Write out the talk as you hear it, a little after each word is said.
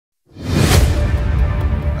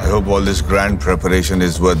hope all this grand preparation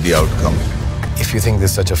is worth the outcome. If you think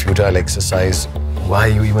this is such a futile exercise, why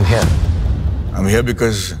are you even here? I'm here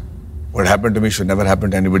because what happened to me should never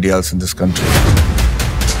happen to anybody else in this country.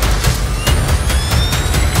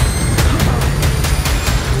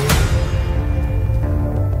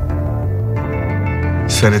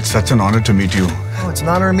 Sir, it's such an honor to meet you. Oh, it's an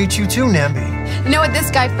honor to meet you too, Nambi. You know what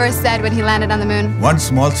this guy first said when he landed on the moon? One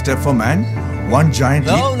small step for man, one giant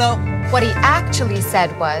leap. No. What he actually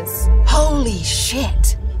said was, "Holy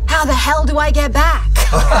shit, how the hell do I get back?"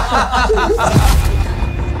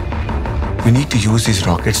 We need to use these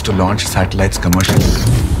rockets to launch satellites commercially.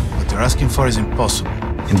 What they're asking for is impossible.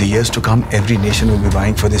 In the years to come, every nation will be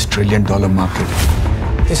vying for this trillion-dollar market.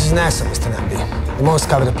 This is NASA, Mr. Nambi. The most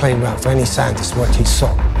coveted playground for any scientist worth his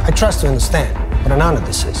salt. I trust you understand what an honor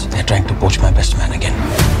this is. They're trying to poach my best man again.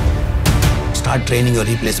 Start training your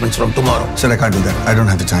replacements from tomorrow. Sir, I can't do that. I don't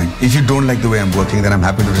have the time. If you don't like the way I'm working, then I'm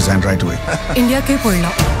happy to resign right away. India ke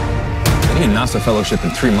purla. Getting a NASA fellowship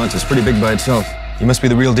in 3 months is pretty big by itself. You must be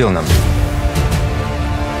the real deal, Nambi.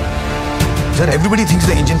 Sir, everybody thinks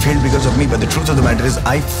the engine failed because of me, but the truth of the matter is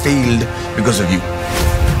I failed because of you.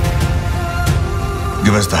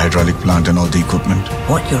 Give us the hydraulic plant and all the equipment.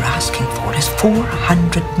 What you're asking for is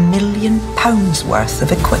 £400 million worth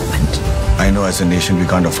of equipment. I know as a nation we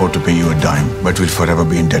can't afford to pay you a dime, but we'll forever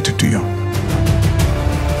be indebted to you.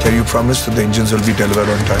 Can you promise that the engines will be delivered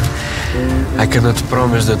on time? I cannot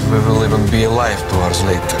promise that we will even be alive 2 hours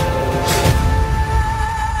later.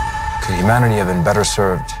 Could humanity have been better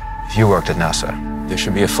served if you worked at NASA? There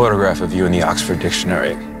should be a photograph of you in the Oxford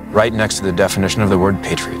Dictionary, right next to the definition of the word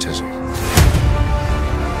patriotism.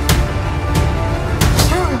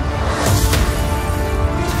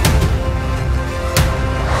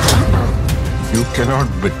 You cannot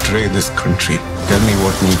betray this country. Tell me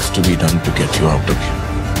what needs to be done to get you out of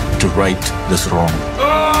here. To right this wrong.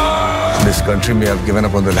 This country may have given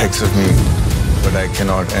up on the likes of me, but I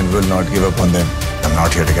cannot and will not give up on them. I'm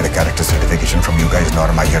not here to get a character certification from you guys, nor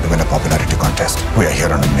am I here to win a popularity contest. We are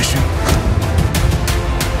here on a mission.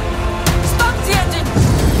 Stop the engine!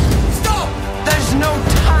 Stop! There's no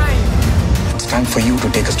time! It's time for you to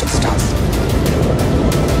take us to the stars.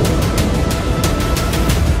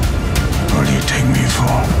 What do you take me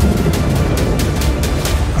for?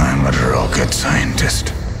 I'm a rocket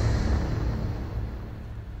scientist.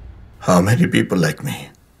 How many people like me?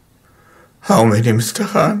 How many, Mr.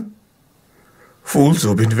 Khan? Fools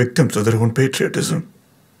who've been victims of their own patriotism.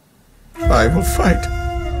 I will fight.